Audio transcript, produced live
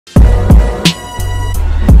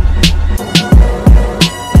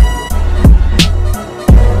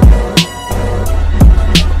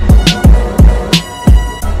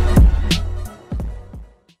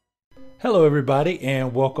Hello everybody,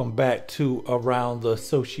 and welcome back to Around the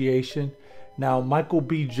Association. Now, Michael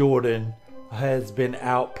B. Jordan has been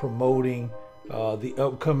out promoting the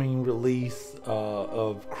upcoming release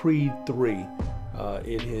of Creed 3.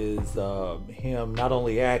 It is him not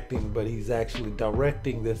only acting, but he's actually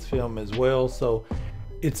directing this film as well. So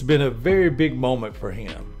it's been a very big moment for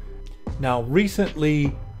him. Now,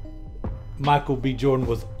 recently, Michael B. Jordan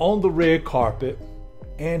was on the red carpet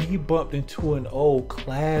and he bumped into an old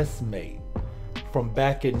classmate from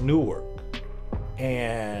back in Newark,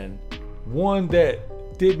 and one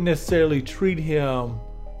that didn't necessarily treat him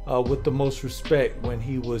with the most respect when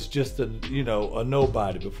he was just a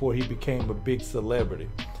nobody before he became a big celebrity.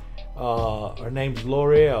 Her name's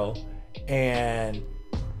L'Oreal, and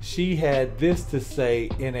she had this to say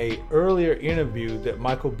in a earlier interview that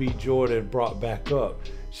Michael B. Jordan brought back up.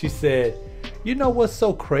 She said, "You know what's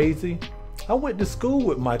so crazy? I went to school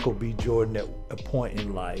with Michael B. Jordan at a point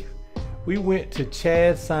in life. We went to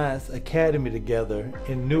Chad Science Academy together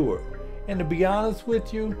in Newark. And to be honest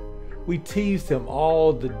with you, we teased him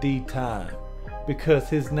all the time because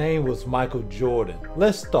his name was Michael Jordan.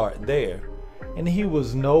 Let's start there. And he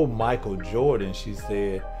was no Michael Jordan," she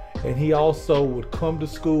said. "And he also would come to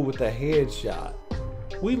school with a headshot.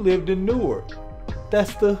 We lived in Newark.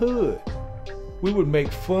 That's the hood. We would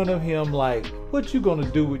make fun of him like, what you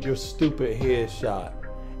gonna do with your stupid headshot?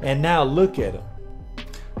 And now look at him."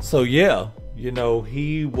 So yeah,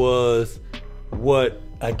 he was what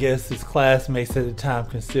I guess his classmates at the time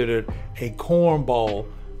considered a cornball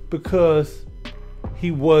because he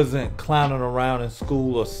wasn't clowning around in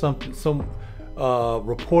school or something,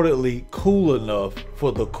 reportedly cool enough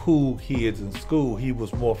for the cool kids in school. He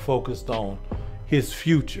was more focused on his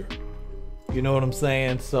future. You know what I'm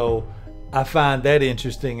saying? So I find that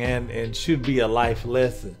interesting and should be a life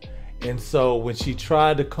lesson. And so when she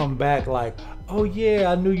tried to come back like, "Oh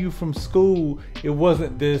yeah, I knew you from school," it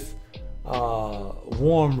wasn't this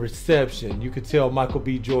warm reception. You could tell Michael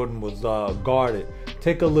B. Jordan was guarded.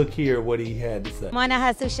 Take a look here what he had to say. On the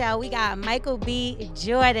Hustle Show, we got Michael B.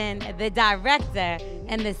 Jordan, the director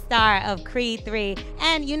and the star of Creed 3.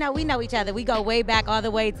 And we know each other. We go way back all the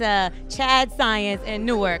way to Chad Science in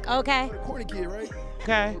Newark, okay? Corny kid, right?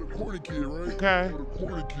 Okay. Corny kid, right? Okay.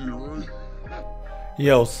 Corny kid, right?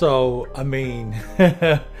 Yo, so I mean,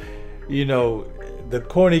 the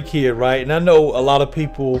corny kid, right? And I know a lot of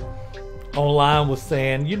people online was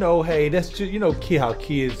saying, hey, that's just, how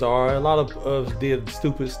kids are. A lot of us did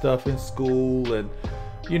stupid stuff in school and,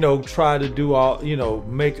 try to do all,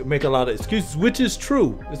 make a lot of excuses, which is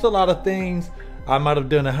true. It's a lot of things I might have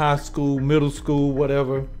done in high school, middle school,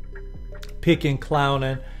 whatever, picking,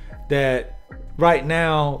 clowning, that right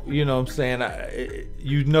now,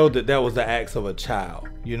 that was the acts of a child.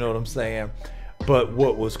 You know what I'm saying? But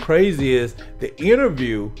what was crazy is the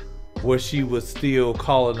interview where she was still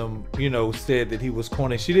calling him, said that he was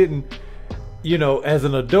corny. She didn't, as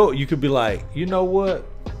an adult, you could be like, you know what?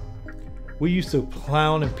 We used to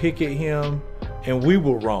clown and pick at him and we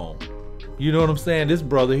were wrong. You know what I'm saying? This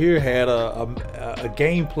brother here had a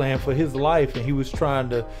game plan for his life, and he was trying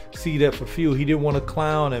to see that fulfilled. He didn't want to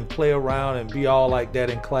clown and play around and be all like that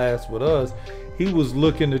in class with us. He was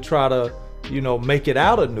looking to try to, make it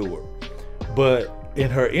out of Newark. But in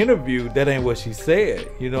her interview, that ain't what she said.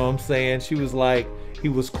 You know what I'm saying? She was like, he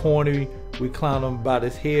was corny. We clowned him about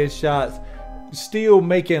his headshots, still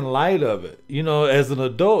making light of it. As an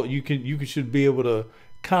adult, you should be able to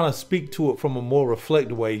kind of speak to it from a more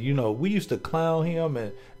reflective way. We used to clown him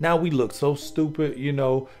and now we look so stupid.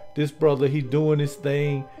 This brother, he doing his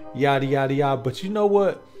thing, yada yada yada. But you know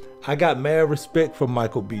what? I got mad respect for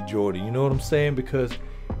Michael B. Jordan. You know what I'm saying? Because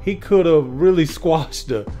he could have really squashed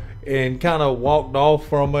her and kind of walked off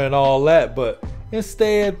from her and all that. But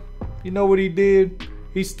instead, you know what he did?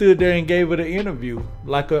 He stood there and gave her the interview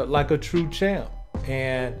like a true champ.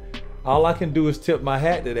 And all I can do is tip my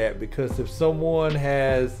hat to that, because if someone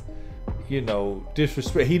has,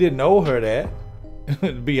 disrespect, he didn't owe her that,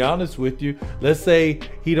 to be honest with you. Let's say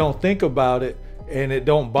he don't think about it and it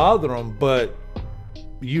don't bother him, but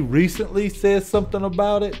you recently said something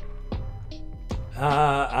about it.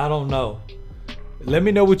 I don't know. Let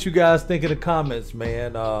me know what you guys think in the comments,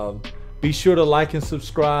 man. Be sure to like and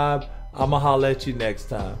subscribe. I'ma holler at you next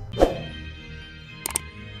time.